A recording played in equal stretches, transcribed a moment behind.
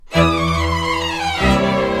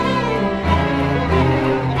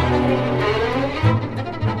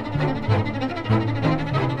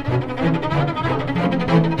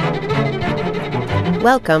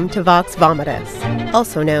Welcome to Vox Vomitus,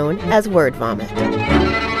 also known as Word Vomit.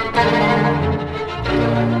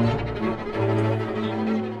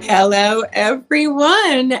 Hello,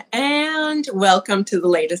 everyone, and welcome to the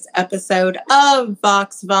latest episode of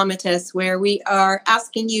Vox Vomitus, where we are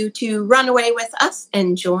asking you to run away with us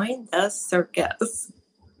and join the circus.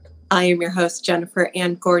 I am your host, Jennifer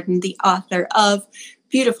Ann Gordon, the author of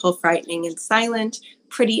Beautiful, Frightening, and Silent,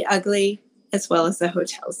 Pretty Ugly, as well as the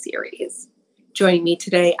Hotel series. Joining me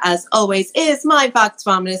today, as always, is my Vox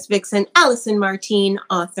Vomitus vixen, Allison Martine,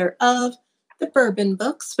 author of the Bourbon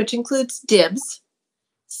books, which includes Dibs,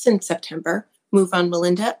 Since September, Move on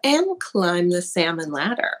Melinda, and Climb the Salmon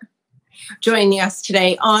Ladder. Joining us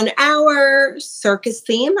today on our circus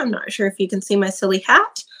theme, I'm not sure if you can see my silly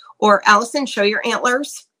hat, or Allison, show your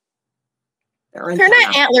antlers. They're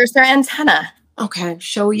not antlers, they're antenna. Okay,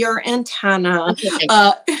 show your antenna.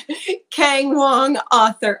 Kang Wong,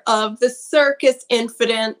 author of The Circus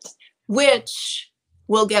Infinite, which,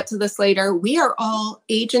 we'll get to this later, we are all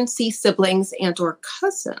agency siblings and or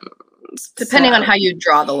cousins. Depending on how you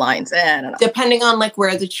draw the lines. I don't know. Depending on like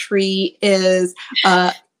where the tree is.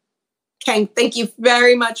 Kang, thank you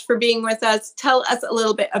very much for being with us. Tell us a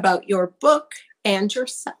little bit about your book and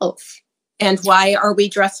yourself. And why are we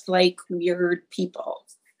dressed like weird people?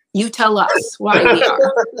 You tell us why we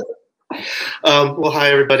are. Well,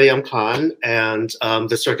 hi, everybody. I'm Khan, and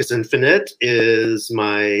The Circus Infinite is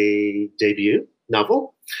my debut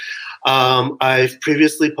novel. I've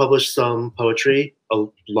previously published some poetry a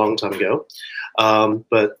long time ago,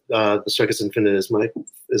 but The Circus Infinite is my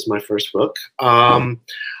first book. I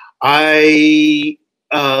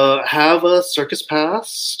have a circus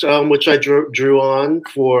past, which I drew on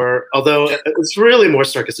for, although it's really more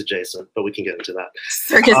circus adjacent, but we can get into that.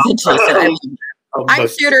 Circus adjacent. I'm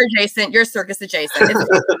theater adjacent. You're circus adjacent.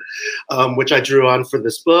 Which I drew on for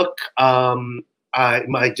this book.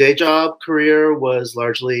 My day job career was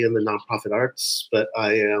largely in the nonprofit arts, but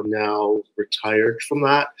I am now retired from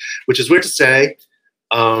that, which is weird to say.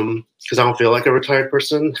 Because I don't feel like a retired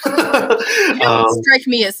person. You don't strike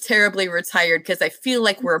me as terribly retired because I feel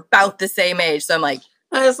like we're about the same age. So I'm like,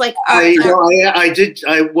 I was like, I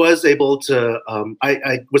was able to,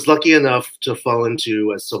 I was lucky enough to fall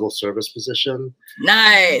into a civil service position.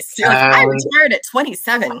 Nice. You're like, I retired at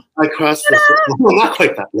 27. I crossed well, not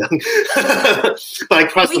quite that young. But I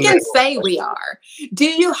crossed we can say we are. Do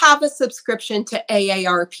you have a subscription to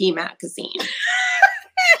AARP magazine?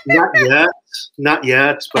 Not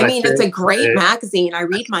yet. But I mean, it's a great magazine. I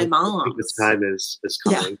read my mom. I think this time is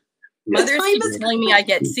coming. Yeah. Mother's keep telling me I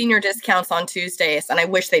get senior discounts on Tuesdays, and I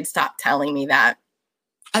wish they'd stop telling me that.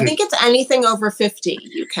 I think it's anything over 50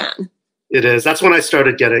 you can. It is. That's when I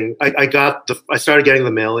started getting. I started getting the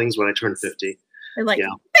mailings when I turned 50. They're like,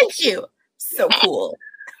 thank you. So cool.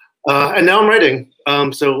 And now I'm writing.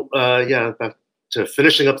 Back to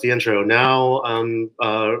finishing up the intro. Now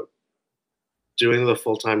doing the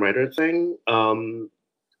full-time writer thing.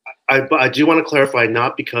 I do want to clarify,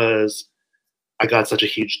 not because I got such a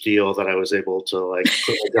huge deal that I was able to like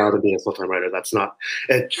put it down and be a full-time writer. That's not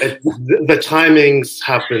it. The timings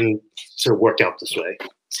happen to work out this way.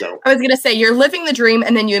 So I was going to say, you're living the dream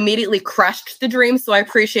and then you immediately crushed the dream. So I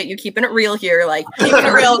appreciate you keeping it real here. Like, keeping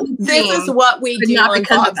it real. This is what we do on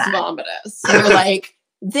Vox Vomitus. You're like,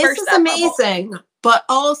 this is amazing. But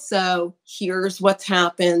also, here's what's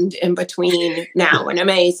happened in between now and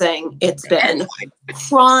amazing. It's been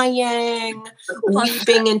crying,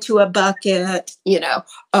 weeping into a bucket,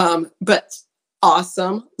 but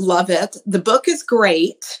awesome. Love it. The book is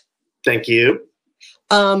great. Thank you.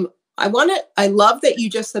 I love that you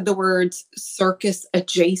just said the words circus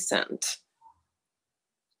adjacent.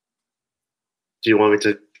 Do you want me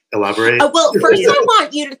to elaborate? Well, first I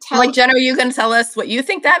want you to tell. Like, Jen, are you going to tell us what you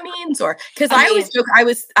think that means? Or because I always joke, I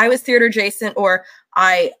was theater adjacent, or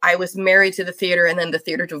I was married to the theater and then the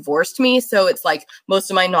theater divorced me. So it's like most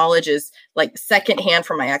of my knowledge is like secondhand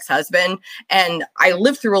from my ex-husband, and I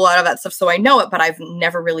lived through a lot of that stuff, so I know it. But I've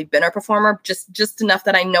never really been a performer, just enough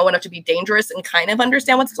that I know enough to be dangerous and kind of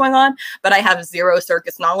understand what's going on. But I have zero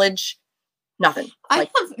circus knowledge. Nothing. I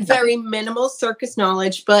have very minimal circus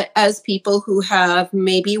knowledge, but as people who have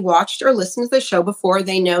maybe watched or listened to the show before,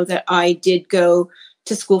 they know that I did go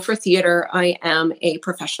to school for theater. I am a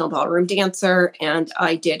professional ballroom dancer, and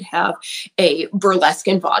I did have a burlesque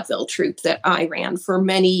and vaudeville troupe that I ran for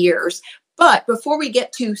many years. But before we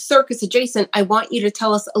get to circus adjacent, I want you to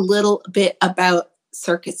tell us a little bit about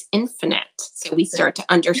Circus Infinite, so we start to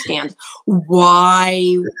understand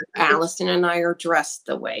why Allison and I are dressed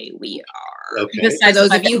the way we are. Okay. For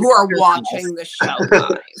those of you who are watching the show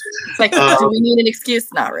live. It's like, do we need an excuse?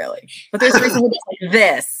 Not really. But there's a reason we like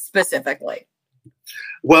this specifically.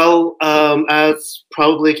 Well, as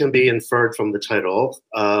probably can be inferred from the title,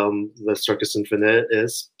 the Circus Infinite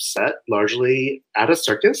is set largely at a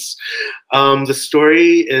circus. The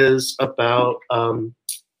story is about,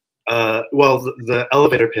 the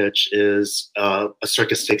elevator pitch is a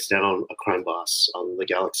circus takes down a crime boss on the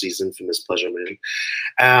galaxy's infamous pleasure moon.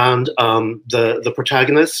 And the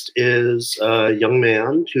protagonist is a young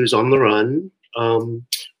man who's on the run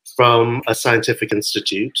from a scientific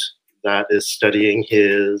institute that is studying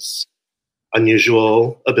his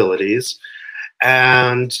unusual abilities,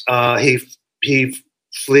 and he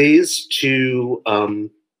flees to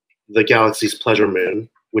the galaxy's pleasure moon,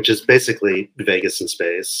 which is basically Vegas in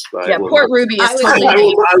space. Yeah, Port Ruby is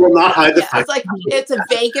totally. I will not hide the fact. It's like it's a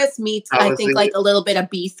Vegas meets, I think, like a little bit of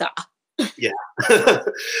Ibiza. Yeah.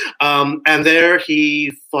 And there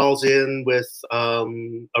he falls in with a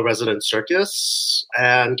resident circus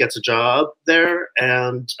and gets a job there,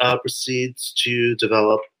 and proceeds to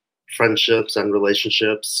develop friendships and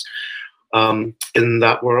relationships in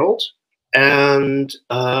that world. And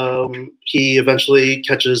he eventually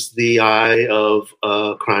catches the eye of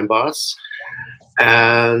a crime boss,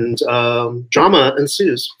 and drama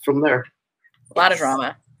ensues from there. A lot of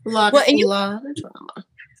drama. A lot of drama.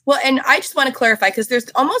 Well, and I just want to clarify, because there's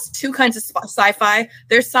almost two kinds of sci-fi.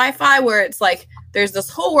 There's sci-fi where it's like there's this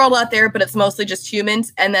whole world out there, but it's mostly just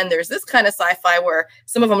humans. And then there's this kind of sci-fi where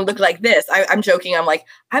some of them look like this. I'm joking. I'm like,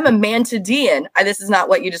 I'm a mantidean. This is not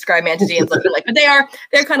what you describe mantideans looking like, but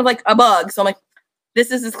they're kind of like a bug. So I'm like, this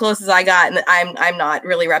is as close as I got, and I'm not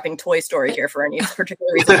really repping Toy Story here for any particular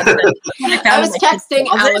reason. I was texting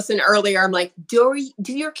Allison earlier. I'm like, do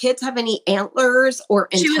your kids have any antlers or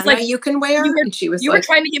antennae you can wear? And she was you were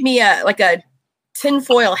trying to give me a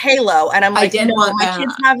tinfoil halo, and I'm like, no, my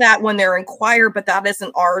kids have that when they're in choir, but that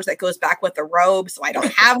isn't ours. That goes back with the robe, so I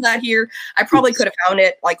don't have that here. I probably could have found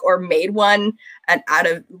it or made one out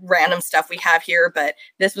of random stuff we have here, but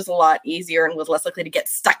this was a lot easier and was less likely to get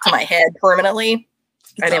stuck to my head permanently.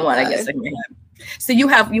 I didn't want to get sick in my head. So you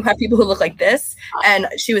have people who look like this, and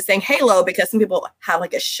she was saying halo because some people have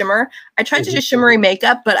like a shimmer. I tried to do shimmery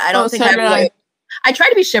makeup, but I don't think I try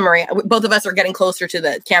to be shimmery. Both of us are getting closer to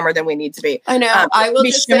the camera than we need to be. I know. I will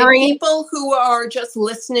just shimmery. Say, people who are just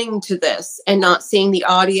listening to this and not seeing the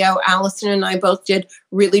audio, Allison and I both did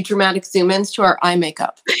really dramatic zoom-ins to our eye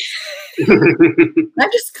makeup.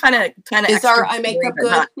 I'm just kind of. Is our eye makeup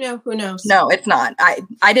good? No, who knows? No, it's not.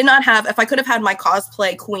 I did not have. If I could have had my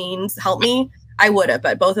cosplay queens help me, I would have.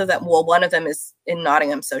 But both of them. Well, one of them is in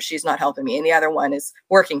Nottingham, so she's not helping me, and the other one is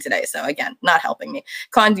working today, so again, not helping me.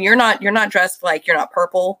 Con, you're not dressed like you're not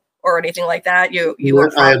purple or anything like that. You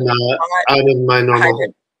are. I am not. I'm in my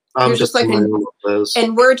normal. I'm just like in my normal clothes.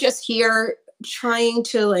 And we're just here trying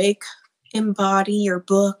to embody your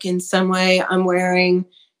book in some way. I'm wearing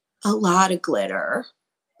a lot of glitter.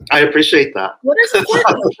 I appreciate that. What is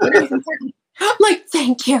important? I'm like,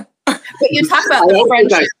 thank you. But you talk about the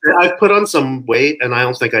friendship. I've put on some weight, and I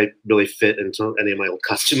don't think I really fit into any of my old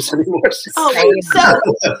costumes anymore. So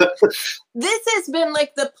this has been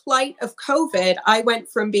like the plight of COVID. I went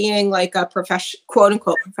from being like a quote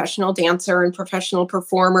unquote professional dancer and professional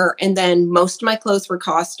performer, and then most of my clothes were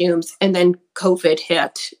costumes, and then COVID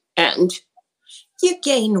hit, and you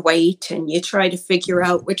gain weight and you try to figure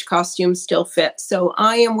out which costumes still fit. So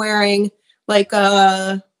I am wearing like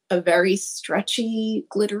a very stretchy,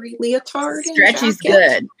 glittery leotard. Stretchy's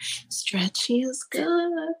good. Stretchy is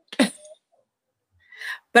good.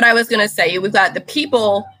 But I was going to say, we've got the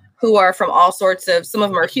people who are from all sorts of, some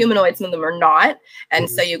of them are humanoid, some of them are not. And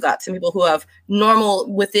so you've got some people who have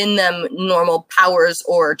within them normal powers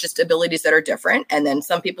or just abilities that are different. And then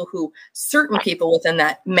some people certain people within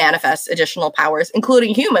that manifest additional powers,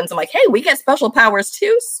 including humans. I'm like, hey, we get special powers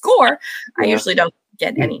too. Score. I usually don't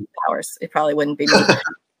get any powers. It probably wouldn't be me.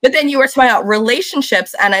 But then you were talking about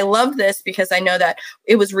relationships, and I love this because I know that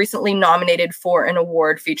it was recently nominated for an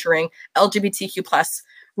award featuring LGBTQ plus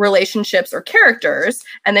relationships or characters,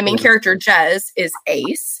 and the main character Jez is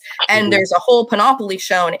Ace, and there's a whole panoply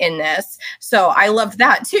shown in this. So I loved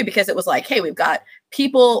that too, because it was like, hey, we've got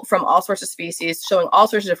people from all sorts of species showing all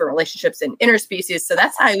sorts of different relationships and interspecies. So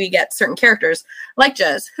that's how we get certain characters like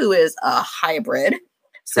Jez, who is a hybrid.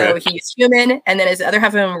 So he's human, and then his other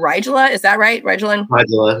half of him, Rigela, is that right? Rigela,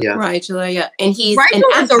 yeah. Rigela, yeah. And he's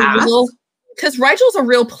because Rigel's a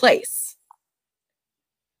real place.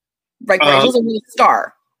 Like Rigel's a real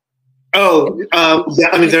star. Oh, yeah.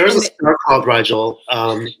 I mean, there is a star called Rigel.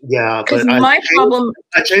 Yeah, but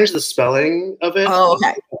I changed the spelling of it. Oh,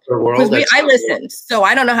 okay. I listened, so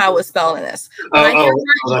I don't know how it was spelled in this. But I hear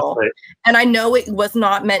Rigel, and I know it was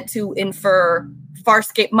not meant to infer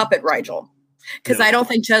Farscape Muppet Rigel. because I don't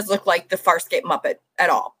think Jez looked like the Farscape Muppet at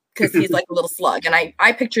all, because he's like a little slug. And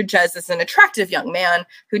I pictured Jez as an attractive young man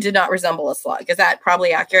who did not resemble a slug. Is that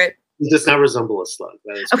probably accurate? He does not resemble a slug.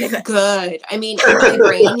 That is Okay, good. I mean, in my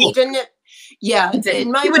brain, he didn't. Yeah,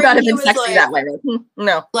 in my he would brain, not have he been was sexy like, that way.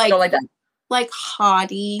 No, don't like that. like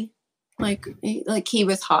haughty, like he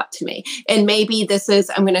was hot to me. And maybe this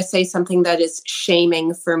is, I'm going to say something that is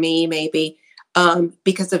shaming for me, maybe,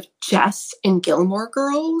 because of Jess in Gilmore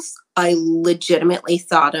Girls. I legitimately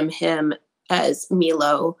thought of him as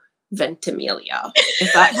Milo Ventimiglia.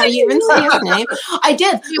 Is that how you even say his name? I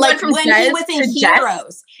did. Like when he was in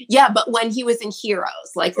Heroes. Yeah, but when he was in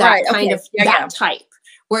Heroes, like that kind of type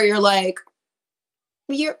where you're like,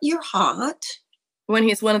 you're hot. When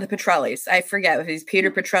he's one of the Petrellis. I forget if he's Peter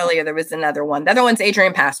Petrelli or there was another one. The other one's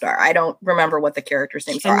Adrian Pastar. I don't remember what the characters'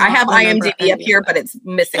 names are. I have IMDb up here, but it's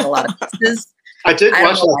missing a lot of pieces. I did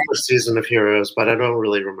watch the first season of Heroes, but I don't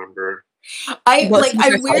really remember. I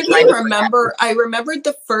weirdly remember. I remembered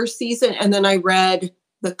the first season, and then I read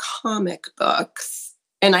the comic books,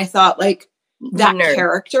 and I thought like that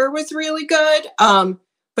character was really good.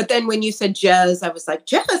 But then when you said Jez, I was like,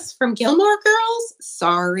 Jez from Gilmore Girls?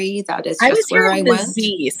 Sorry, that is just where I went.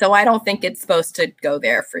 Z, so I don't think it's supposed to go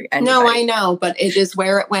there for anybody. No, I know, but it is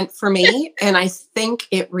where it went for me, and I think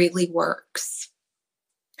it really works.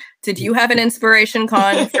 Did you have an inspiration,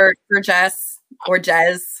 Con, for Jess or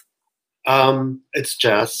Jez? It's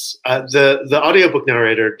Jess. The audiobook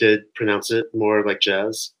narrator did pronounce it more like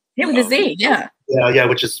Jez. Yeah, with a Z, yeah. Yeah,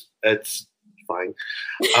 which is, it's fine.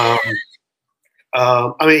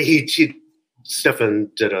 I mean,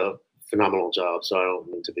 Stefan did a phenomenal job, so I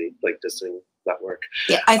don't mean to be like dissing that work.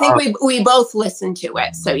 Yeah, I think we both listened to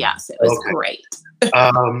it, so yes, it was great.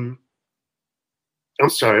 I'm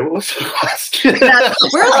sorry, what was the question?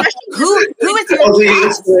 We're like, who is your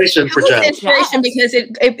inspiration for Jess? Inspiration, because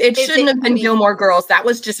it shouldn't have been Gilmore Girls. That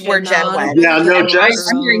was just where Jen went. Yeah, no, Jess.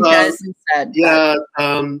 I'm hearing Jess instead. Yeah,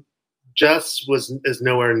 Jess is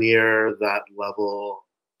nowhere near that level.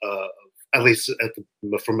 At least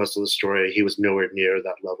for most of the story, he was nowhere near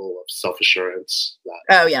that level of self-assurance.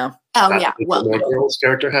 Well, Gilmore Girls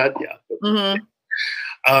character had. Yeah.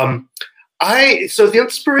 Mm-hmm. So the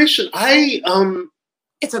inspiration,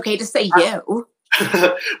 it's okay to say you.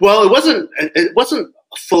 Well, it wasn't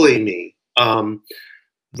fully me.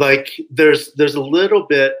 Like there's a little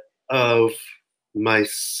bit of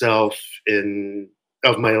myself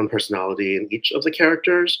of my own personality in each of the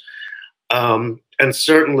characters. And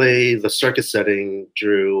certainly the circus setting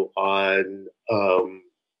drew on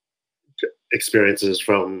experiences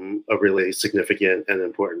from a really significant and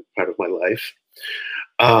important part of my life.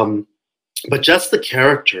 But just the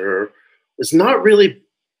character was not really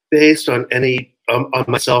based on on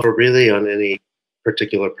myself or really on any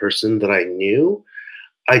particular person that I knew.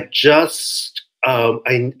 I just,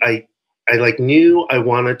 I knew I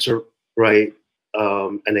wanted to write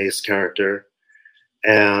an ace character,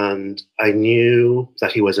 and I knew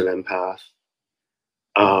that he was an empath.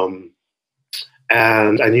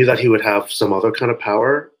 And I knew that he would have some other kind of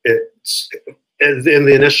power. In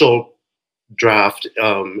the initial draft,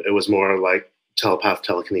 it was more like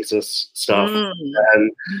telekinesis stuff,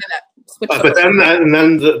 but then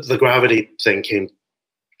the gravity thing came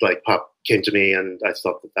to me, and I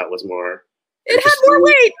thought that was more. It had more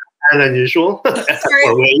weight and unusual.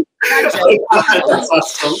 More weight. That's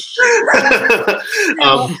awesome.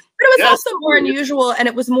 But it was also more unusual, and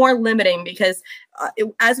it was more limiting because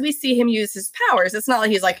as we see him use his powers, it's not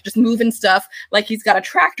like he's like just moving stuff like he's got a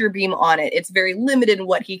tractor beam on it. It's very limited in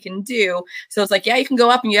what he can do. So it's like, yeah, you can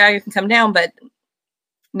go up and you can come down, but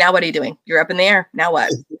now what are you doing? You're up in the air. Now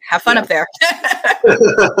what? Have fun up there.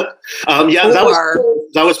 That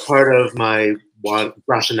was part of my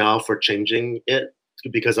rationale for changing it,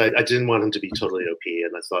 because I didn't want him to be totally OP,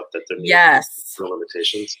 and I thought that there were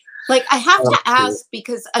limitations. Like, I have to ask,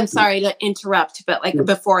 because I'm sorry to interrupt, but like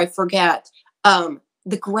before I forget,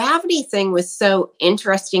 the gravity thing was so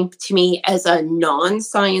interesting to me as a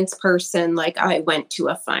non-science person. Like, I went to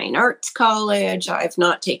a fine arts college. I've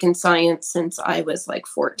not taken science since I was like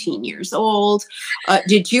 14 years old.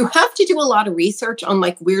 Did you have to do a lot of research on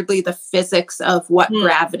like weirdly the physics of what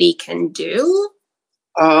gravity can do?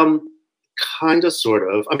 Kind of,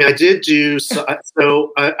 sort of. I mean, I did do so. Yes,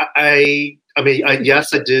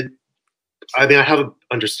 I did. I mean, I have an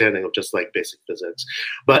understanding of just like basic physics,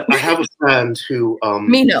 but I have a friend who.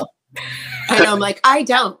 Me no. I know. I'm like, I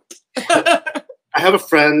don't. I have a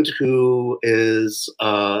friend who is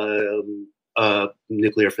a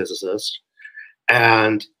nuclear physicist,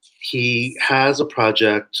 and he has a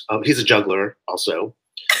project. He's a juggler also.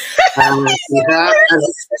 He's a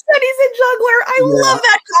juggler. I love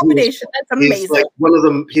that combination. That's amazing.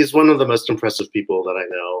 He's one of the most impressive people that I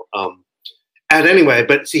know. And anyway,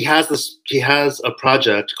 but he has a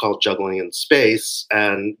project called Juggling in Space,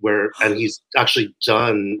 and he's actually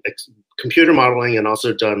done computer modeling and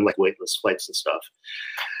also done like weightless flights and stuff.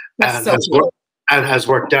 That's so cool. And has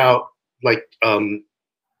worked out like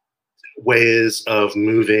ways of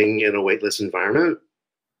moving in a weightless environment.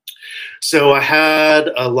 So I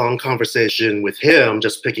had a long conversation with him,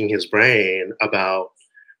 just picking his brain about,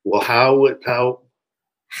 well, how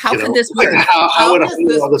could this work? How would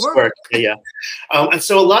all this work? Yeah. And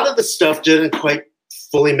so a lot of the stuff didn't quite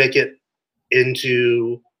fully make it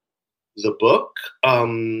into the book.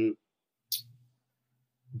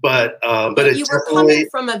 But you were coming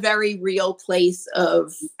from a very real place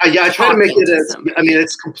of I try to make it as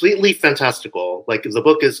it's completely fantastical. Like the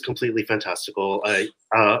book is completely fantastical. It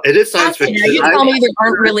is science fiction. You tell me there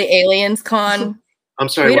aren't really aliens, Con. I'm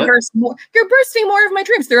sorry. You're bursting more of my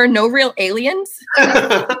dreams. There are no real aliens.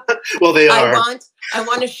 Well, they are. I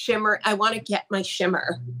want a shimmer. I want to get my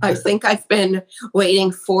shimmer. I think I've been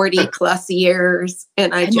waiting 40 plus years,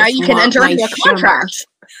 and now you can enter into a contract.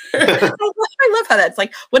 I love how that's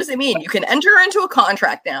like. What does it mean? You can enter into a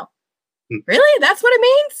contract now. Really? That's what it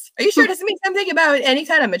means? Are you sure it doesn't mean something about any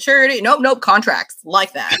kind of maturity? Nope. Contracts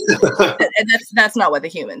like that. And that's not what the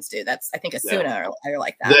humans do. That's, I think, Asuna are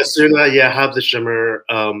like that. The Asuna, have the shimmer.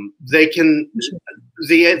 They can,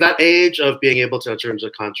 that age of being able to enter into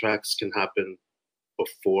contracts can happen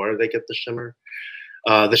before they get the shimmer.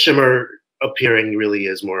 The shimmer appearing really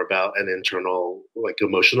is more about an internal, like,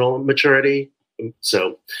 emotional maturity.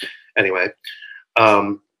 So, anyway.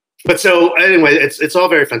 It's all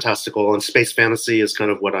very fantastical, and space fantasy is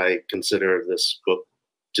kind of what I consider this book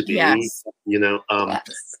to be. Yes.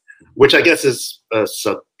 Which I guess is a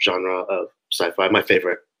subgenre of sci-fi, my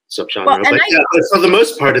favorite subgenre. Well, but for the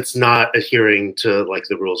most part, it's not adhering to like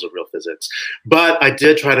the rules of real physics. But I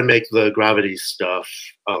did try to make the gravity stuff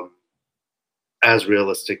as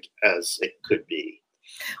realistic as it could be.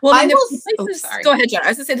 Well, go ahead, Jen. I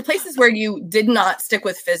was going to say the places where you did not stick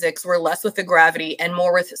with physics were less with the gravity and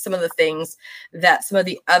more with some of the things that some of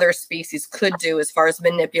the other species could do as far as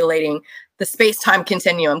manipulating the space-time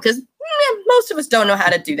continuum, because most of us don't know how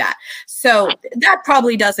to do that. So that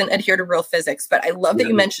probably doesn't adhere to real physics. But I love that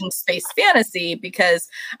you mentioned space fantasy, because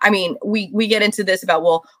I mean, we get into this about,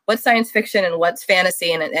 well, what's science fiction and what's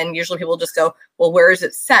fantasy? And usually people just go, well, where is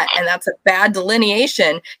it set? And that's a bad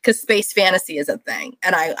delineation, because space fantasy is a thing.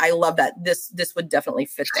 And I love that this would definitely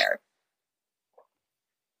fit there.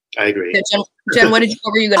 I agree. Jen, what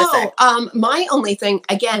were you going to say? My only thing,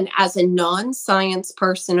 again, as a non-science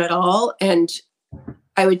person at all, and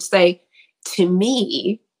I would say, to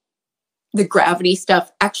me, the gravity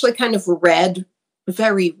stuff actually kind of read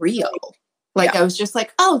very real. Like, I was just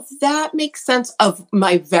like, oh, that makes sense of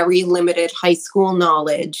my very limited high school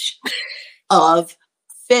knowledge of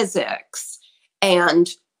physics. And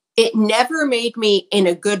it never made me, in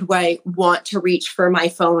a good way, want to reach for my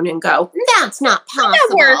phone and go, that's not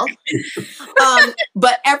possible.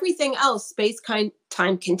 But everything else,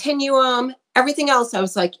 time continuum, everything else, I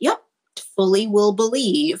was like, yep, fully will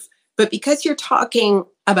believe. But because you're talking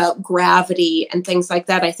about gravity and things like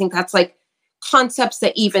that, I think that's like concepts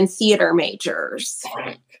that even theater majors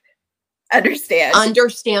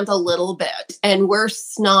understand a little bit. And we're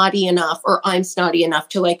snotty enough, or I'm snotty enough,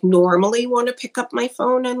 to like normally want to pick up my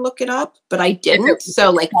phone and look it up, but I didn't. So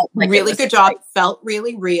like really good job. Felt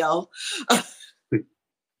really real.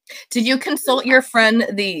 Did you consult your friend,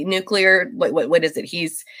 the nuclear? What is it?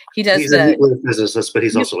 He's a nuclear physicist, but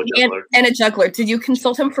he's also a juggler. And a juggler. Did you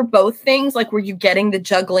consult him for both things? Like, were you getting the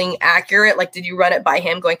juggling accurate? Like, did you run it by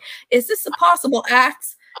him, going, "Is this a possible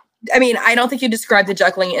act?" I mean, I don't think you described the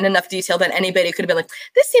juggling in enough detail that anybody could have been like,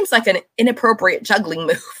 "This seems like an inappropriate juggling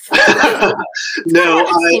move." No,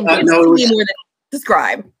 more than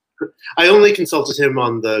describe. I only consulted him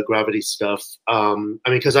on the gravity stuff.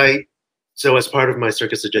 So as part of my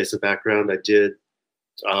circus adjacent background, I did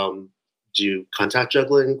do contact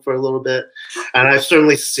juggling for a little bit. And I've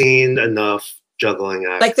certainly seen enough juggling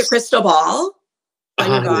acts. Like the crystal ball on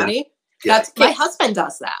your body? Yeah. My husband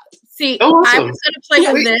does that. See, awesome. I was going to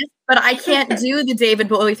play with this, but I can't do the David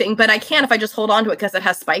Bowie thing. But I can if I just hold on to it, because it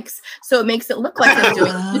has spikes. So it makes it look like I'm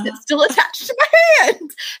doing it with it still attached to my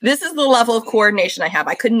hand. This is the level of coordination I have.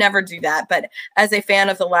 I could never do that. But as a fan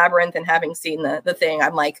of the Labyrinth and having seen the thing,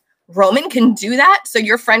 I'm like, Roman can do that, so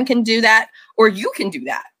your friend can do that, or you can do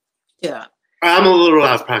that. Yeah. I'm a little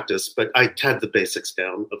out of practice, but I had the basics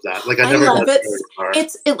down of that. Like I never love it.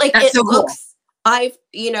 It looks I've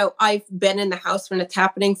been in the house when it's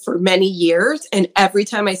happening for many years, and every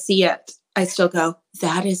time I see it, I still go,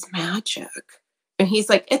 that is magic. And he's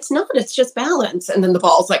like, it's not, it's just balance. And then the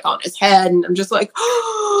ball's like on his head, and I'm just like,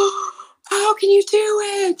 oh, how can you do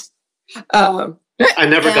it? I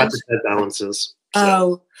never got to head balances.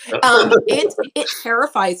 So. It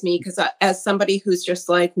terrifies me because as somebody who's just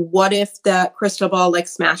like, what if the crystal ball like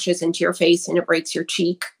smashes into your face and it breaks your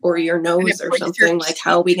cheek or your nose or something? Like,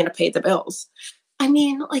 how are we going to pay the bills? I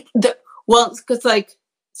mean, like because like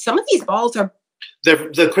some of these balls are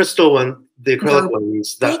the crystal one, the acrylic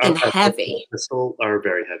ones that are heavy. Crystal are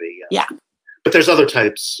very heavy. Yeah. But there's other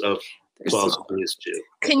types of balls you can use too.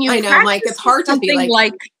 Can you? I know, like it's hard to be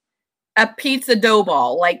like a pizza dough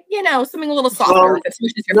ball, like, something a little softer. That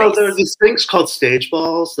swishes your face. There are these things called stage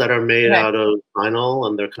balls that are made out of vinyl,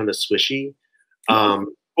 and they're kind of swishy.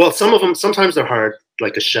 Well, some of them, sometimes they're hard,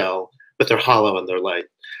 like a shell, but they're hollow and they're light.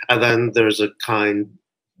 And then there's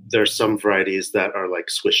some varieties that are like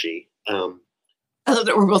squishy. I love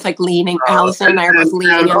that we're both like leaning. Allison and I are both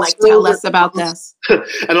leaning and like, tell us about this.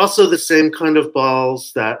 And also the same kind of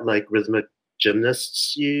balls that like rhythmic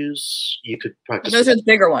gymnasts use. You could practice. Those are the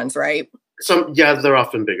bigger ones, right? They're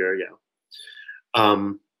often bigger. Yeah.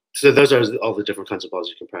 So those are all the different kinds of balls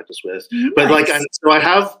you can practice with. Nice. But like, I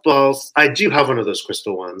have balls. I do have one of those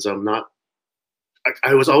crystal ones.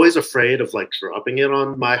 I was always afraid of like dropping it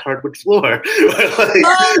on my hardwood floor.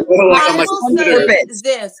 I will say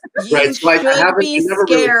this: you should be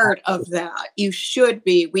scared of that. You should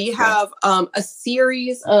be. We have a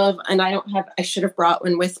series of, and I should have brought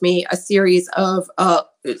one with me. A series of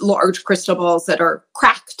large crystal balls that are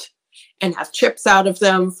cracked and have chips out of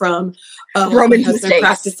them from Roman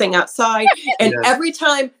practicing outside. And every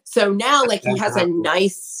time, so now like he has a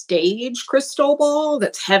nice stage crystal ball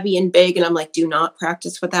that's heavy and big. And I'm like, do not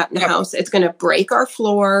practice with that in the house. It's going to break our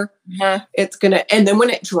floor. It's going to, and then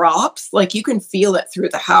when it drops, like you can feel it through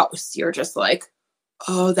the house. You're just like,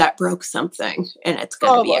 oh, that broke something. And it's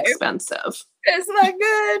going to be expensive. It's not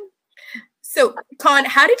good. So, Con,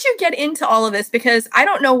 how did you get into all of this? Because I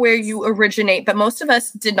don't know where you originate, but most of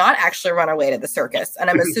us did not actually run away to the circus. And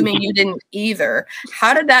I'm assuming you didn't either.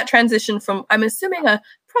 How did that transition from, I'm assuming, a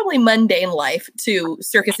probably mundane life to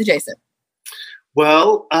circus adjacent?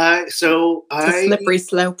 Well, it's a slippery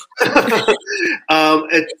slope.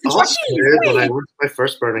 It all started when I worked my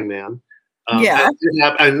first Burning Man. And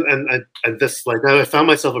this, like, I found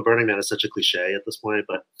myself a Burning Man is such a cliche at this point,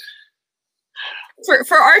 but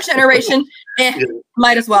for our generation,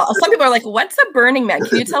 might as well. Some people are like, what's a Burning Man?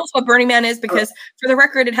 Can you tell us what Burning Man is? Because for the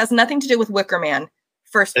record, it has nothing to do with Wicker Man.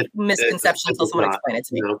 First misconception, so someone explain it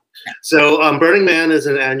to me. So Burning Man is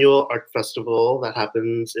an annual art festival that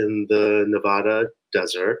happens in the Nevada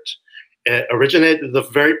desert.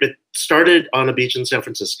 It started on a beach in San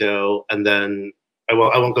Francisco, and then I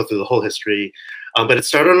won't go through the whole history, but it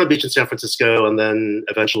started on a beach in San Francisco, and then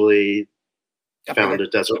eventually found a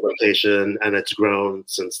desert location, and it's grown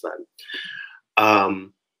since then.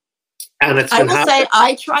 And it's I will say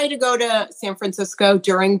I try to go to San Francisco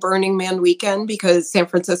during Burning Man weekend because San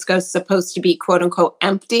Francisco is supposed to be quote unquote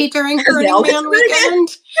empty during Burning Man weekend.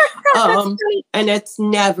 And it's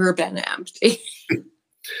never been empty.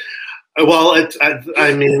 Well,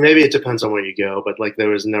 I mean, maybe it depends on where you go, but like there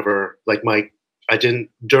was never like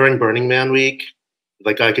during Burning Man week,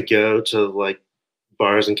 like I could go to like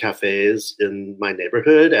bars and cafes in my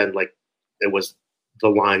neighborhood, and like the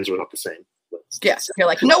lines were not the same. Yes, you're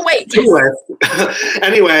like, no, wait.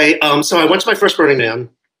 Anyway, so I went to my first Burning Man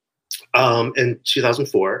in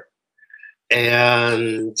 2004,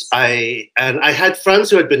 and I had friends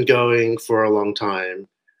who had been going for a long time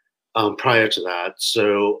prior to that.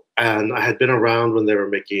 So, and I had been around when they were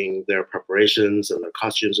making their preparations and their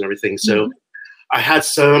costumes and everything. So I had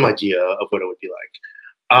some idea of what it would be like.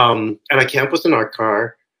 And I camped with an art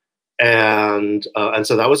car, and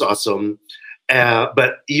so that was awesome.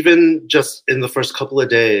 But even just in the first couple of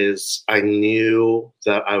days, I knew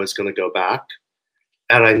that I was going to go back.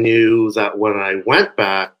 And I knew that when I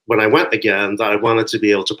went again, that I wanted to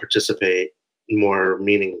be able to participate more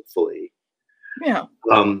meaningfully. Yeah.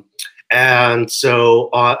 And so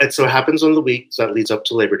it so happens on the week that leads up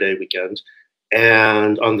to Labor Day weekend.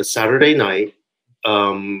 And on the Saturday night,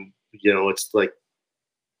 it's like,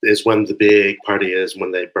 is when the big party is,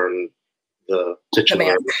 when they burn the titular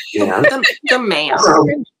man. The man.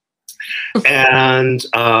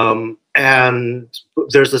 And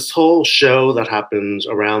there's this whole show that happens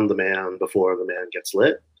around the man before the man gets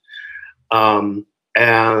lit.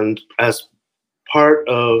 And as part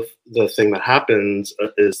of the thing that happens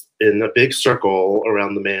is in a big circle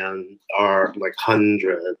around the man are like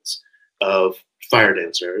hundreds of fire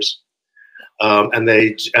dancers. and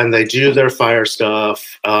they do their fire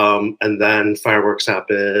stuff, and then fireworks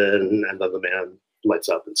happen, and then the man lights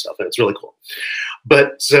up and stuff, and it's really cool.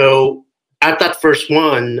 But so at that first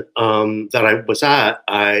one that I was at,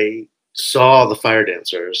 I saw the fire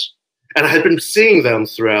dancers, and I had been seeing them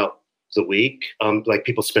throughout the week, like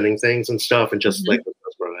people spinning things and stuff, and just like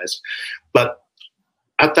mesmerized. But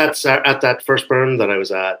at that first burn that I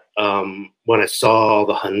was at, when I saw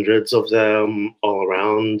the hundreds of them all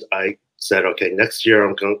around, I said, okay, next year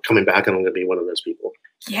I'm coming back and I'm going to be one of those people.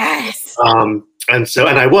 Yes. And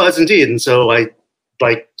I was indeed. And so I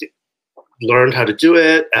learned how to do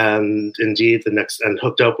it, and indeed and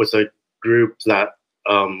hooked up with a group that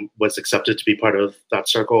was accepted to be part of that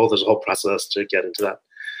circle. There's a whole process to get into that,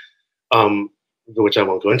 which I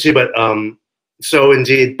won't go into. But so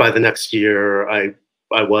indeed, by the next year, I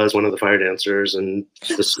was one of the fire dancers, and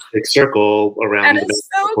this big circle around. That is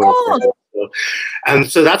so cool. And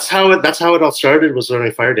so that's how it all started, was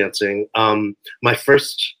learning fire dancing. My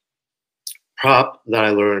first prop that I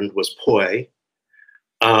learned was poi.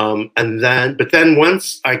 But then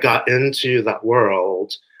once I got into that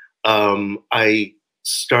world, I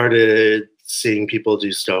started seeing people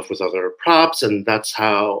do stuff with other props, and that's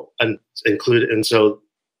how,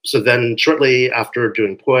 so then shortly after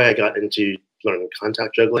doing poi, I got into learning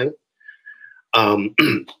contact juggling,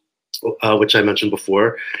 which I mentioned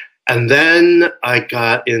before. And then I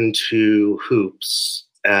got into hoops,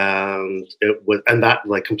 and that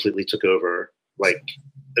like completely took over,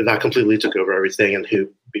 everything, and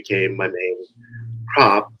hoop became my main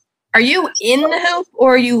prop. Are you in the hoop,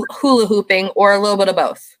 or are you hula hooping, or a little bit of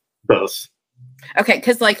both? Both. Okay,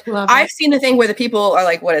 because like I've seen the thing where the people are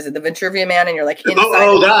like, what is it, the Vitruvian Man, and you're like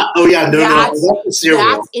inside.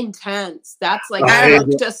 That's intense. That's like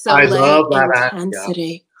Circus du Soleil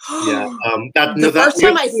intensity. The first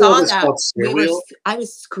time I saw that, I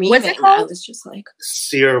was screaming. What's it called? I was just like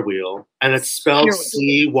Sear Wheel, and it's spelled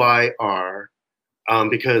CYR,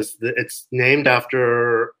 because it's named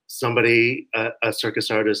after somebody, a circus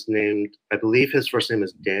artist named, I believe his first name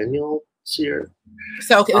is Daniel Sear.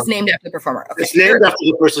 So it was named after the performer. Okay. It's named after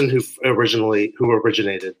the person who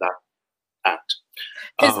originated that act.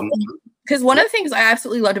 Because one of the things I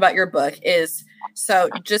absolutely loved about your book is, so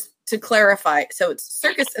just to clarify, so it's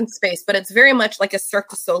circus in space, but it's very much like a Cirque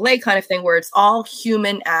du Soleil kind of thing, where it's all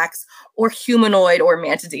human acts, or humanoid, or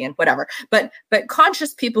mantidian, whatever. But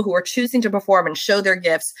conscious people who are choosing to perform and show their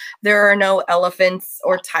gifts. There are no elephants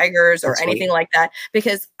or tigers or anything like that.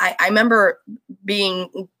 Because I remember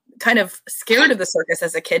being kind of scared of the circus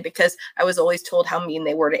as a kid, because I was always told how mean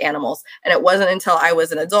they were to animals. And it wasn't until I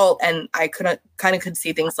was an adult and I could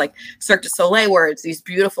see things like Cirque du Soleil, where it's these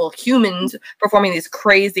beautiful humans performing these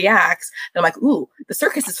crazy acts. And I'm like, ooh, the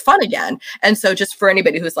circus is fun again. And so just for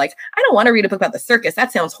anybody who's like, I don't want to read a book about the circus,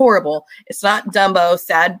 that sounds horrible. It's not Dumbo,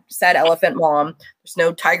 sad elephant mom. There's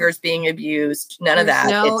no tigers being abused. None of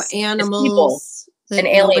that. No animals. It's people and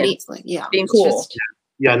aliens being cool.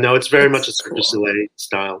 Yeah, no, it's very much a Cirque du Soleil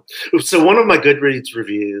style. So one of my Goodreads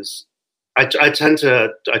reviews, I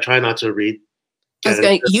try not to read.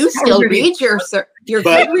 You still read your Goodreads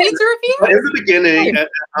review? But in the beginning,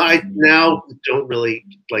 I now don't really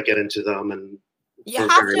get into them, and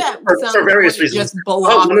for various reasons. Just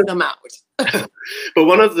block them out. But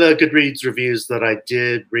one of the Goodreads reviews that I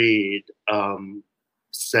did read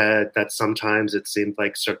said that sometimes it seemed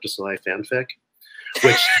like Cirque du Soleil fanfic,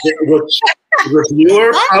 which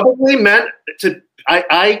reviewer probably meant to.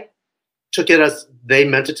 I took it as they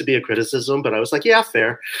meant it to be a criticism, but I was like, yeah,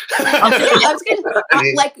 fair.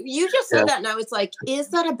 Like you just said that, and I was like, is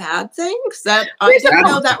that a bad thing? Because I didn't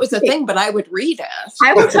know that was a thing, but I would read it.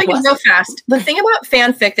 I will tell you real fast. The thing about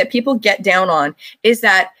fanfic that people get down on is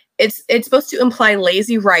that it's supposed to imply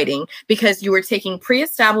lazy writing, because you were taking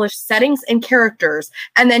pre-established settings and characters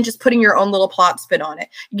and then just putting your own little plot spin on it.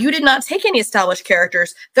 You did not take any established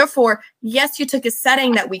characters. Therefore, yes, you took a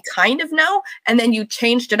setting that we kind of know, and then you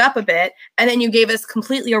changed it up a bit, and then you gave us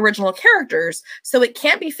completely original characters. So it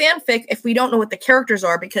can't be fanfic if we don't know what the characters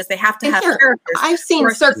are, because they have to have characters. I've seen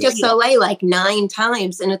Cirque du Soleil like 9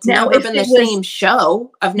 times, and it's never been the same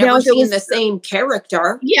show. I've never seen the same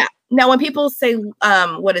character. Yeah. Now, when people say,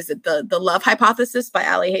 what is it, the Love Hypothesis by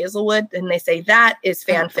Ali Hazelwood, and they say that is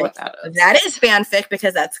fanfic, that is fanfic,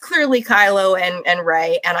 because that's clearly Kylo and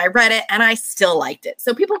Rey, and I read it, and I still liked it.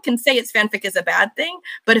 So people can say it's fanfic is a bad thing,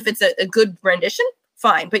 but if it's a good rendition,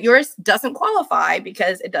 fine. But yours doesn't qualify,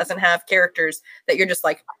 because it doesn't have characters that you're just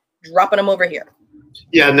like dropping them over here.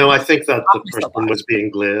 Yeah, no, I think that the person was being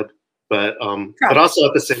glib. But also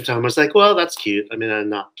at the same time, I was like, well, that's cute. I mean, I'm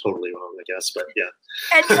not totally wrong, I guess, but yeah.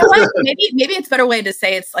 And you know what? Maybe it's a better way to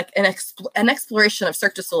say it's like an exploration of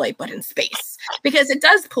Cirque du Soleil, but in space, because it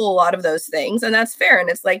does pull a lot of those things, and that's fair. And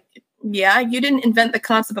it's like, yeah, you didn't invent the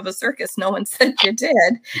concept of a circus. No one said you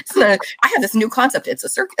did. So I have this new concept. It's a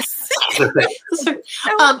circus.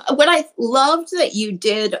 What I loved that you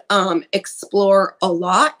did explore a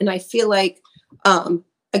lot, and I feel like,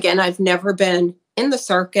 again, I've never been in the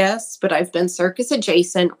circus, but I've been circus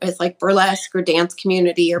adjacent with like burlesque or dance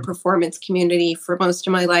community or performance community for most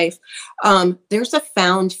of my life. There's a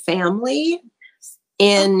found family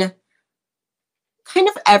in kind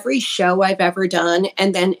of every show I've ever done.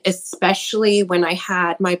 And then especially when I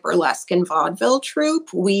had my burlesque and vaudeville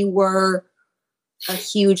troupe, we were a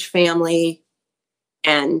huge family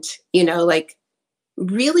and, you know, like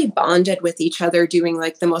really bonded with each other, doing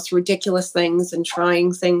like the most ridiculous things and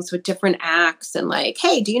trying things with different acts and like,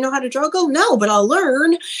 hey, do you know how to juggle? No, but I'll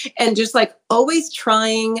learn. And just like always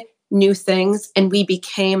trying new things. And we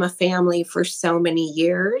became a family for so many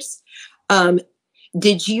years.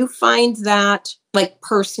 Did you find that like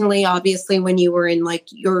personally, obviously, when you were in like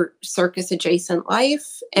your circus adjacent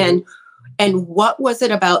life, and what was it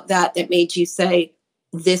about that made you say,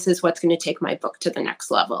 this is what's going to take my book to the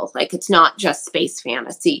next level? Like, it's not just space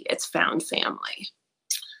fantasy, it's found family.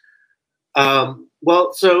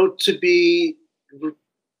 Well, so to be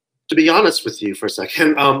honest with you for a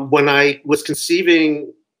second, when I was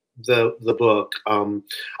conceiving the book,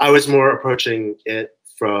 I was more approaching it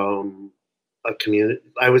from a community.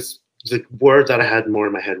 The word that I had more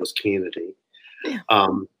in my head was community. Yeah.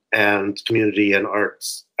 And community and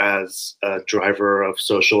arts as a driver of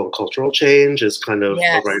social and cultural change is kind of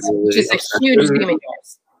just a huge theme in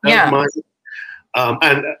yours. Yeah.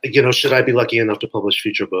 And you know, should I be lucky enough to publish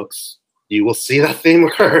future books, you will see that theme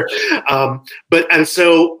occur. And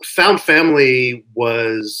so found family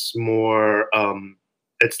was more.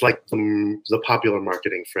 It's like the popular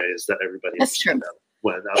marketing phrase that everybody. That's true.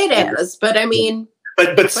 It is, but I mean.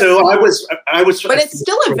 But so I was. But it's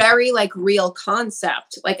still a very like real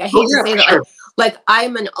concept. Like I hate to say that. Sure. Like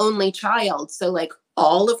I'm an only child, so like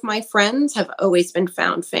all of my friends have always been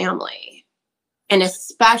found family, and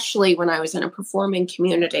especially when I was in a performing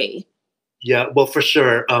community. Yeah, well, for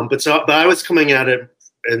sure. But I was coming at it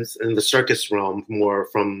in the circus realm more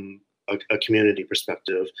from a community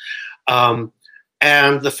perspective,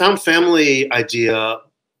 and the found family idea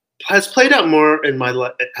has played out in my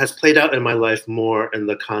life more in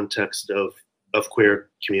the context of queer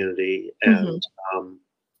community and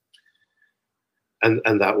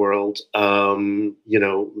and that world. You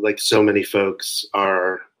know, like so many folks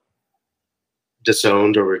are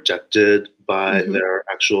disowned or rejected by their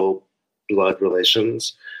actual blood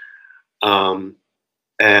relations, and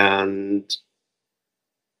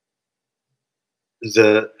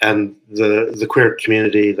the queer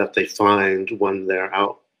community that they find when they're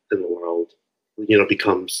out in the world, you know,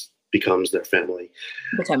 becomes their family.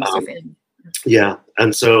 Becomes their family. Yeah,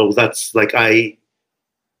 and so that's like so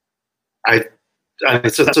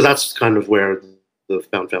that's kind of where the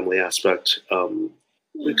found family aspect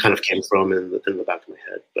kind of came from in the back of my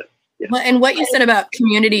head, but. Yeah. Well, and what you said about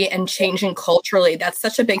community and changing culturally, that's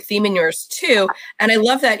such a big theme in yours too. And I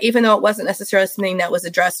love that even though it wasn't necessarily something that was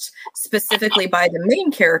addressed specifically by the main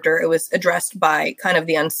character, it was addressed by kind of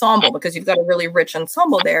the ensemble, because you've got a really rich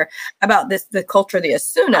ensemble there about the culture of the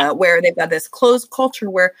Asuna, where they've got this closed culture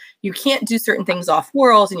where you can't do certain things off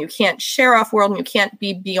world and you can't share off world and you can't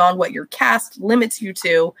be beyond what your caste limits you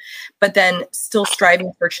to, but then still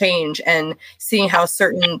striving for change and seeing how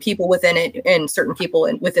certain people within it and certain people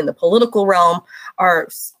within the political realm are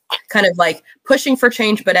kind of like pushing for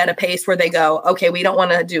change, but at a pace where they go, okay, we don't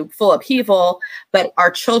want to do full upheaval, but our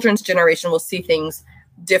children's generation will see things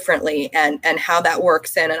differently and how that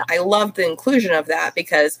works in. And I love the inclusion of that,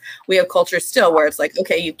 because we have cultures still where it's like,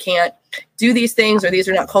 okay, you can't do these things, or these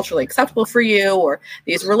are not culturally acceptable for you, or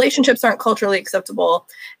these relationships aren't culturally acceptable.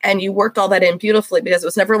 And you worked all that in beautifully, because it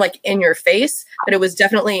was never like in your face, but it was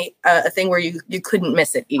definitely a thing where you couldn't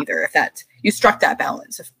miss it either. If that, you struck that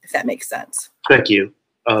balance, if that makes sense. Thank you.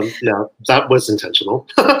 Yeah, that was intentional.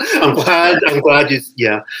 I'm glad you,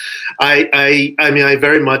 yeah. I mean, I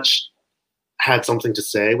very much had something to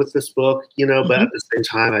say with this book, you know, but at the same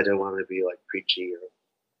time, I don't want to be like preachy or,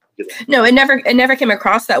 No, it never came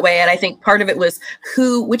across that way. And I think part of it was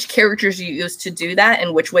which characters you used to do that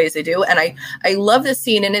and which ways they do. And I love this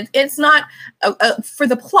scene. And it's not for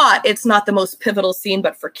the plot, it's not the most pivotal scene,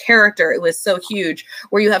 but for character, it was so huge,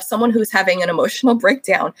 where you have someone who's having an emotional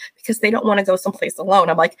breakdown because they don't want to go someplace alone.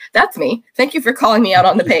 I'm like, that's me. Thank you for calling me out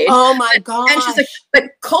on the page. Oh my God. And she's like, but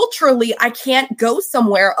culturally, I can't go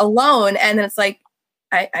somewhere alone. And then it's like,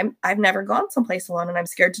 I've never gone someplace alone, and I'm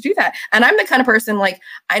scared to do that. And I'm the kind of person, like,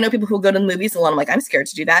 I know people who go to the movies alone. I'm like, I'm scared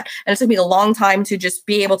to do that. And it took me a long time to just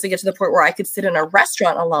be able to get to the point where I could sit in a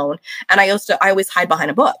restaurant alone. And I always hide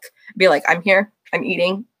behind a book, be like, I'm here, I'm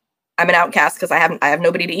eating, I'm an outcast because I have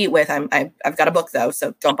nobody to eat with. I've got a book though,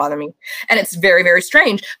 so don't bother me. And it's very, very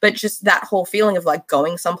strange, but just that whole feeling of like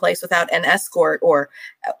going someplace without an escort or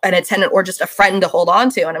an attendant or just a friend to hold on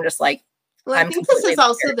to. And I'm just like, well, I think this is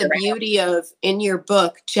also the beauty of, in your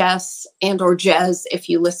book, Jess or Jez, if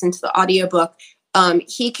you listen to the audiobook,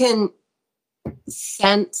 he can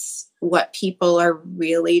sense what people are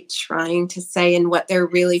really trying to say and what they're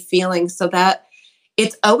really feeling. So that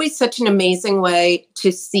it's always such an amazing way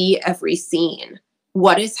to see every scene,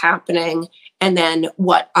 what is happening, and then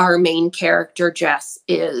what our main character, Jess,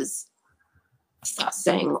 is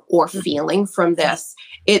sussing or feeling from this.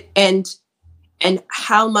 And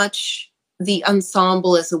how much the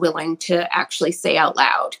ensemble is willing to actually say out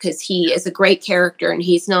loud, because he is a great character and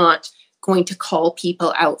he's not going to call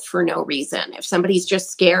people out for no reason. If somebody's just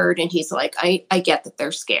scared and he's like, I get that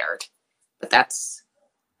they're scared, but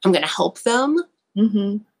I'm going to help them,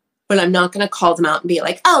 but I'm not going to call them out and be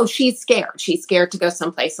like, oh, she's scared. She's scared to go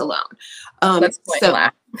someplace alone. Let's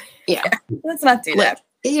yeah, let's not do that.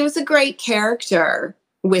 He was a great character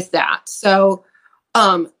with that. So,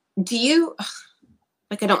 do you...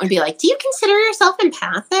 Like, I don't want to be like, do you consider yourself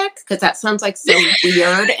empathic? Because that sounds like so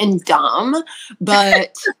weird and dumb.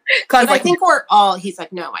 But I think we're all, he's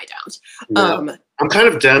like, no, I don't. No. I'm kind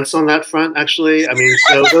of dense on that front, actually. I mean,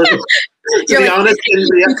 so to be honest,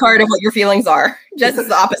 card of what your feelings are. Just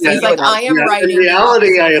the opposite. He's like, I am writing. In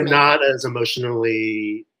reality, I am not as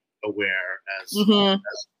emotionally aware as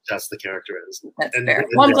just the character is. That's fair.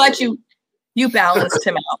 Well, I'm glad you balanced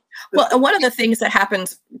him out. Well, and one of the things that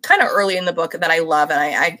happens kind of early in the book that I love, and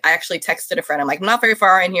I actually texted a friend, I'm like, I'm not very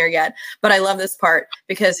far in here yet, but I love this part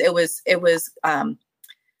because it was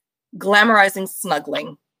glamorizing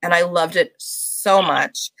snuggling, and I loved it so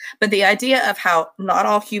much. But the idea of how not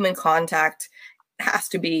all human contact has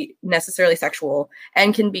to be necessarily sexual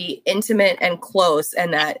and can be intimate and close,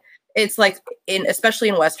 and that it's like, especially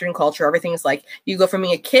in Western culture, everything's like you go from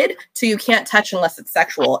being a kid to you can't touch unless it's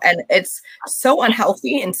sexual. And it's so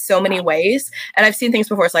unhealthy in so many ways. And I've seen things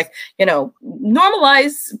before. It's like,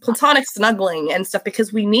 normalize platonic snuggling and stuff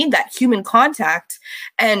because we need that human contact.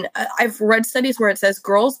 And I've read studies where it says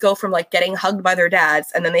girls go from like getting hugged by their dads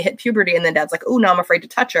and then they hit puberty and then dad's like, oh, now I'm afraid to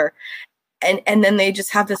touch her. And then they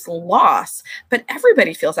just have this loss. But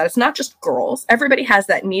everybody feels that. It's not just girls. Everybody has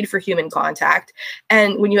that need for human contact.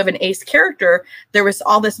 And when you have an ace character, there was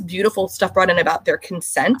all this beautiful stuff brought in about their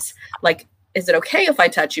consent. Like, is it okay if I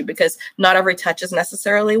touch you? Because not every touch is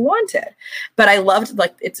necessarily wanted. But I loved,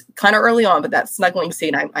 like, it's kind of early on, but that snuggling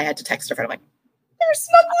scene, I had to text a friend. I'm like, they're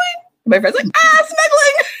snuggling. My friend's like,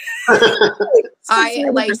 snuggling.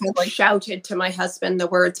 I shouted to my husband the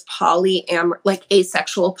words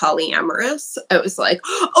asexual polyamorous. I was like,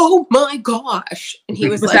 oh my gosh. And he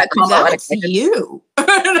was like, that's you. And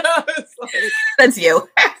I was like, that's you.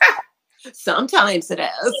 Sometimes it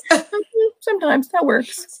is. Sometimes that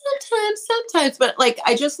works. Sometimes. But like,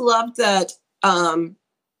 I just loved that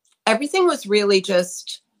everything was really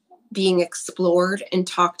just being explored and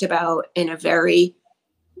talked about in a very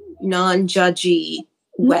non-judgy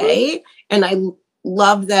way. And I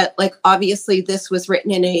love that, like, obviously this was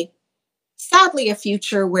written in sadly a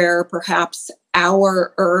future where perhaps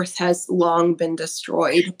our Earth has long been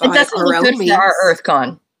destroyed by our own means. Our Earth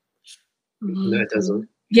gone. No, it doesn't.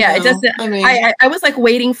 Yeah, it doesn't. I mean, I was like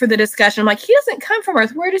waiting for the discussion. I'm like, he doesn't come from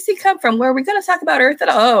Earth. Where does he come from? Where are we going to talk about Earth at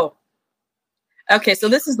all? Oh, okay. So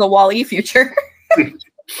this is the Wall-E future.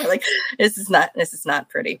 Like, this is not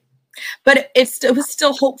pretty. But it was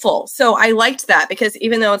still hopeful. So I liked that because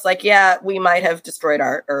even though it's like, yeah, we might have destroyed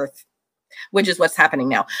our Earth, which is what's happening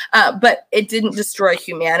now. But it didn't destroy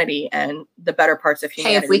humanity and the better parts of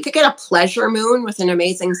humanity. Hey, if we could get a pleasure moon with an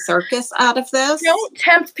amazing circus out of this. Don't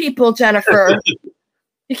tempt people, Jennifer.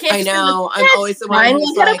 You can't. I know. I'm always the one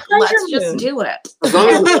who's like, let's just do it. As long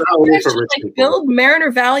as it's not only for rich people. Build Mariner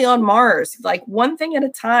Valley on Mars, like one thing at a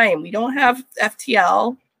time. We don't have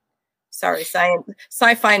FTL. Sorry,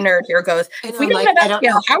 sci-fi nerd here goes. And If we I'm don't like, I have don't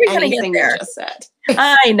FTL, know how are we going to anything get you there? just said.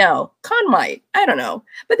 I know. Con might. I don't know.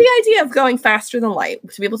 But the idea of going faster than light,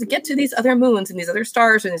 to be able to get to these other moons and these other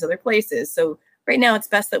stars and these other places. So right now it's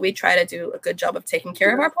best that we try to do a good job of taking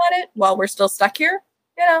care of our planet while we're still stuck here.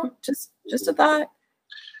 You know, just a thought.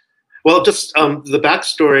 Well, just the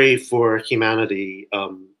backstory for humanity.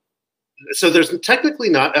 So there's technically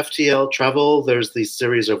not FTL travel. There's these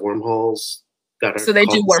series of wormholes that are. So they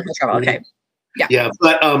do wormhole travel. Okay. Yeah. Yeah,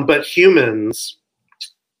 but humans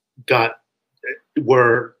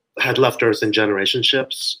had left Earth in generation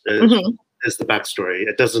ships. Is the backstory.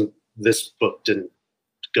 It doesn't. This book didn't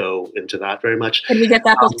go into that very much. Can we get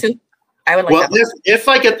that book too? I would like well, that book. if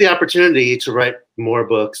I get the opportunity to write more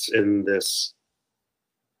books in this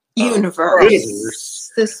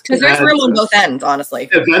universe, because there's room on both ends, honestly.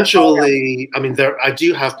 Eventually, I mean, I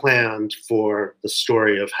do have planned for the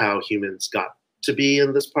story of how humans got to be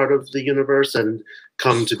in this part of the universe and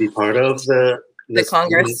come to be part of the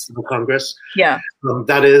Congress. The Congress. Yeah,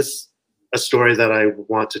 that is a story that I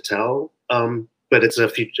want to tell. But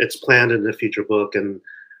it's planned in a future book, and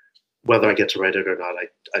whether I get to write it or not,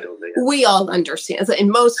 I don't know yet. We all understand, and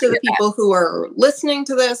most of the people who are listening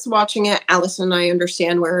to this, watching it, Allison and I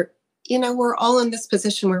understand where, we're all in this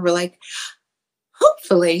position where we're like,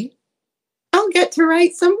 hopefully I'll get to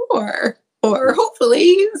write some more, or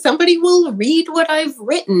hopefully somebody will read what I've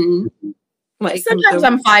written. Like sometimes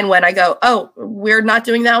I'm fine when I go, oh, we're not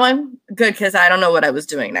doing that one. Good, because I don't know what I was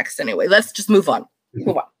doing next anyway. Let's just move on.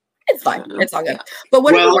 It's fine. It's all good. But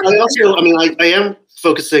what? Well, I am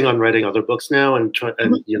focusing on writing other books now, and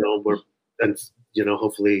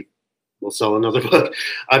hopefully we'll sell another book.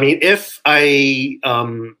 I mean, if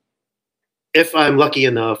I'm lucky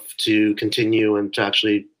enough to continue and to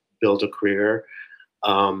actually build a career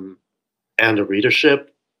and a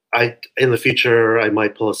readership, in the future I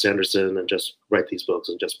might pull a Sanderson and just write these books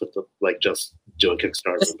and just just do a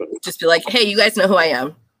Kickstarter. Just be like, hey, you guys know who I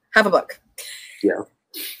am. Have a book. Yeah.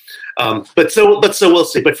 But so we'll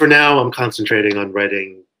see. But for now, I'm concentrating on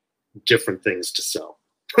writing different things to sell.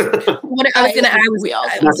 I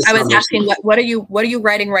was asking, what are you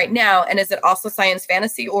writing right now? And is it also science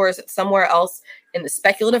fantasy, or is it somewhere else in the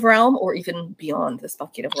speculative realm, or even beyond the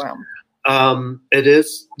speculative realm? It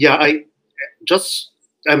is. Yeah, I'm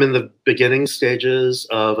in the beginning stages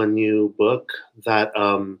of a new book that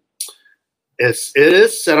it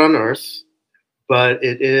is set on Earth. But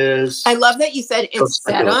it is. I love that you said it's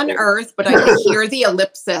set on Earth, but I can hear the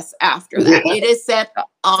ellipsis after that. Yeah. It is set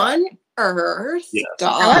on Earth. Yeah.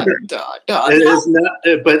 It is not,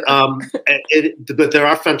 but there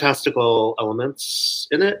are fantastical elements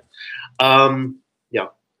in it. So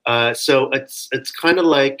it's kind of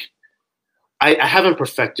like I haven't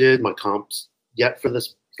perfected my comps yet for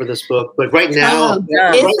this book, but right now,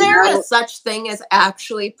 is there such thing as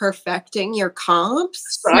actually perfecting your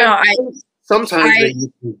comps? Sometimes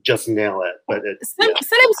you can just nail it, but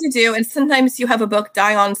sometimes you do, and sometimes you have a book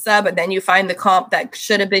die on sub, and then you find the comp that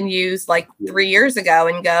should have been used 3 years ago,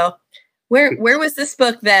 and go, where was this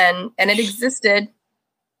book then? And it existed.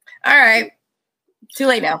 All right, too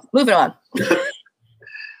late now. Moving on.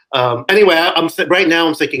 Anyway, right now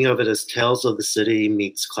I'm thinking of it as Tales of the City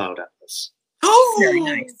meets Cloud Atlas. Oh, very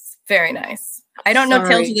nice, very nice. I don't know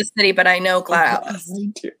Tales of the City, but I know Cloud Atlas.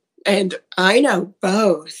 And I know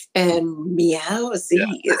both, and meowsies.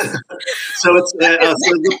 Yeah. So it's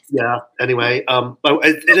Anyway,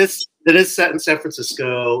 it is set in San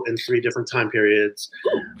Francisco in 3 different time periods.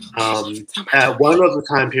 One of the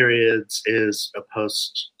time periods is a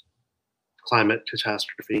post-climate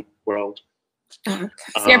catastrophe world. Okay.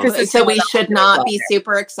 So we should not be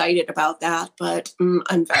super excited about that, but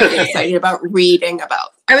I'm very excited about reading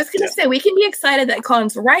about that. I was going to say, we can be excited that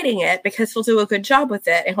Colin's writing it because he'll do a good job with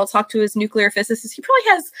it, and he'll talk to his nuclear physicists. He probably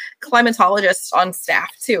has climatologists on staff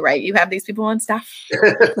too, right? You have these people on staff?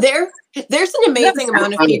 There's an amazing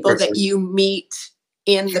amount of people that you meet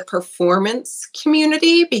in the performance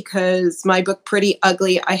community, because my book Pretty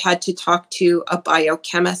Ugly, I had to talk to a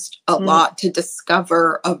biochemist a lot to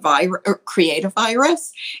discover a virus or create a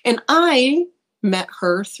virus, and I met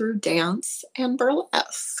her through dance and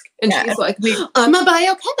burlesque, and she's like, I'm a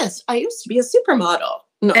biochemist, I used to be a supermodel.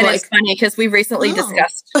 And it's funny because we recently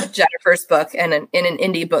discussed Jennifer's book in an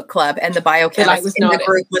indie book club, and the biochemist in the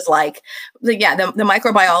group was like, the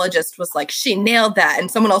microbiologist was like, she nailed that.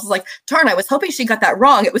 And someone else was like, darn, I was hoping she got that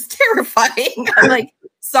wrong. It was terrifying. I'm like,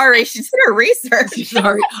 sorry, she did her research.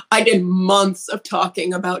 Sorry. I did months of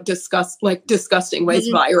talking about disgusting ways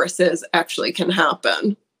viruses actually can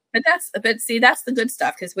happen. But that's the good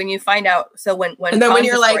stuff, because when you find out, so when and then when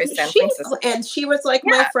you're like, she was like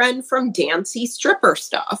my friend from Dancy stripper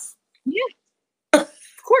stuff. Yeah. Of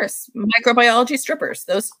course. Microbiology strippers.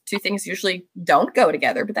 Those two things usually don't go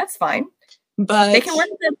together, but that's fine. But they can work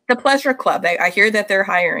at the Pleasure Club. I hear that they're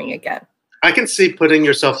hiring again. I can see putting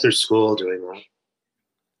yourself through school doing that.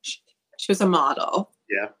 She was a model.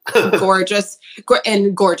 Yeah. gorgeous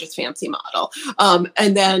fancy model.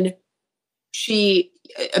 And then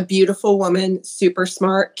a beautiful woman, super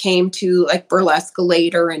smart, came to like burlesque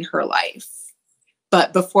later in her life.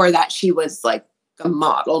 But before that, she was like a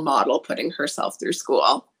model putting herself through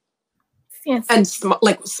school. Fancy. And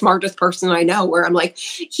smartest person I know, where I'm like,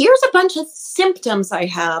 here's a bunch of symptoms I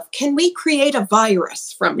have. Can we create a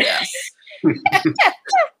virus from this?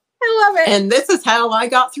 I love it. And this is how I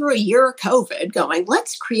got through a year of COVID, going,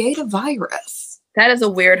 let's create a virus. That is a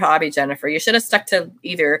weird hobby, Jennifer. You should have stuck to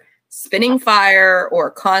either spinning fire or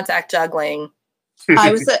contact juggling.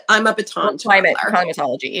 I'm a baton twirler.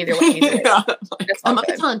 Climatology, either way. Yeah, I'm a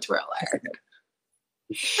baton twirler.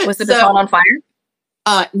 Was the baton on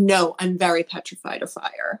fire? No, I'm very petrified of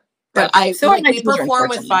fire. But we perform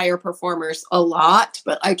with fire performers a lot,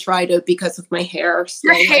 but I try to, because of my hair.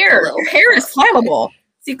 Your hair is flammable.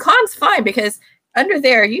 See, Con's fine because under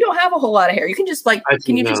there, you don't have a whole lot of hair. You can just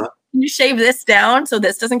can you shave this down so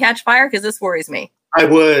this doesn't catch fire? Because this worries me. I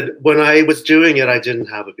would. When I was doing it, I didn't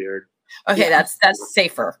have a beard. Okay, Yeah. that's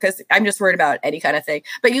safer because I'm just worried about any kind of thing.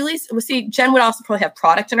 But you at least see, Jen would also probably have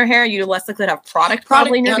product in her hair. You'd less likely to have product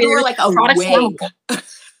probably in your beard. Or like a wig.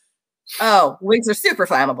 Oh, wigs are super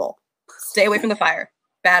flammable. Stay away from the fire.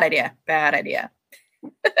 Bad idea. Bad idea.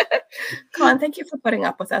 Con, thank you for putting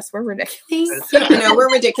up with us. We're ridiculous.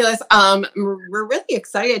 We're ridiculous. We're really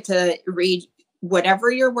excited to read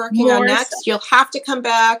whatever you're working on next. Stuff. You'll have to come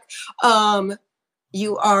back.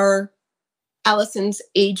 You are Allison's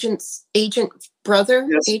agent brother.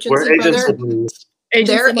 Yes, we're agent siblings.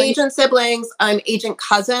 They're agent siblings. I'm agent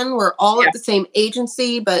cousin. We're all at the same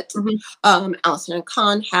agency, but Allison and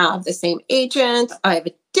Con have the same agent. I have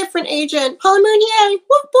a different agent. Holly Moonier.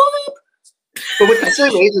 Whoop whoop. But with the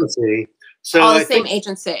same agency. So all the same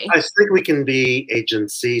agency. I think we can be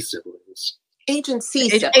agency siblings. Agency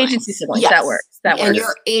siblings. Agency siblings. Yes. That works. And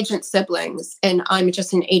you're agent siblings, and I'm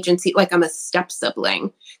just an agency, like I'm a step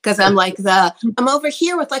sibling, because I'm like I'm over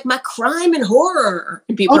here with like my crime and horror,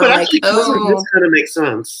 and people are like, "Oh, this kind of makes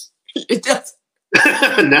sense." It does.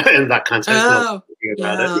 Not in that context. Oh,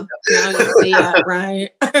 about it. Yeah, you see it, right?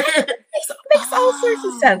 Makes all sorts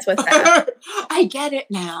of sense with that. I get it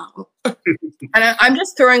now. And I'm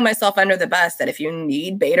just throwing myself under the bus that if you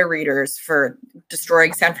need beta readers for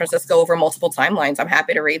destroying San Francisco over multiple timelines, I'm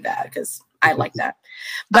happy to read that because I like that.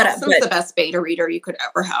 But Allison's the best beta reader you could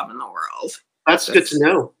ever have in the world. That's good to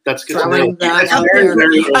know. That's good to know.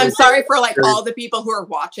 I'm sorry for all the people who are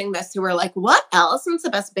watching this who are like, what? Allison's the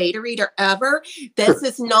best beta reader ever? This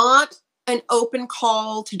is not an open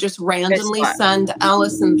call to just randomly send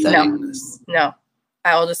Allison things. No.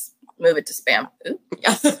 I'll just move it to spam.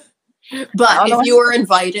 But if you are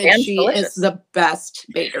invited, she is the best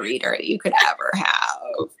beta reader you could ever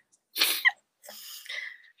have.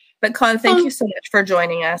 But Con, thank you so much for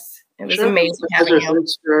joining us. It was amazing having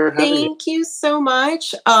you. Thank you so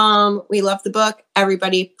much. We love the book.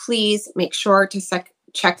 Everybody, please make sure to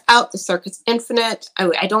check out The Circus Infinite.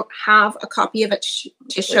 I don't have a copy of it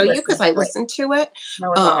to show you because I listened to it.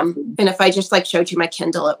 And if I just showed you my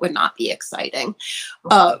Kindle, it would not be exciting.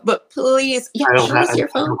 But please, show us your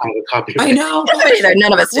phone. I don't have a copy. I know.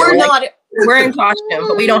 None of us do. We're in costume,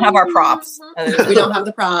 but we don't have our props. We don't have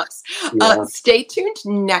the props. Stay tuned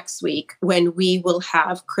next week when we will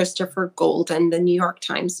have Christopher Golden, the New York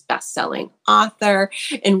Times bestselling author,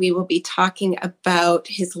 and we will be talking about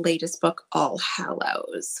his latest book, All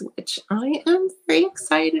Hallows, which I am very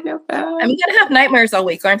excited about. I'm going to have nightmares all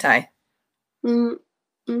week, aren't I?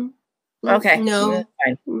 Okay. No.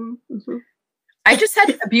 Fine. I just had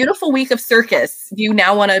a beautiful week of Circus. Do you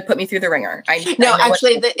now want to put me through the ringer?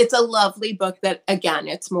 It's a lovely book that, again,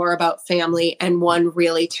 it's more about family and one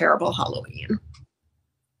really terrible Halloween.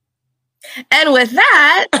 And with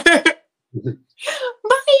that, bye.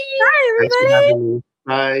 Bye, everybody.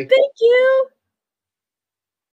 Bye. Thank you.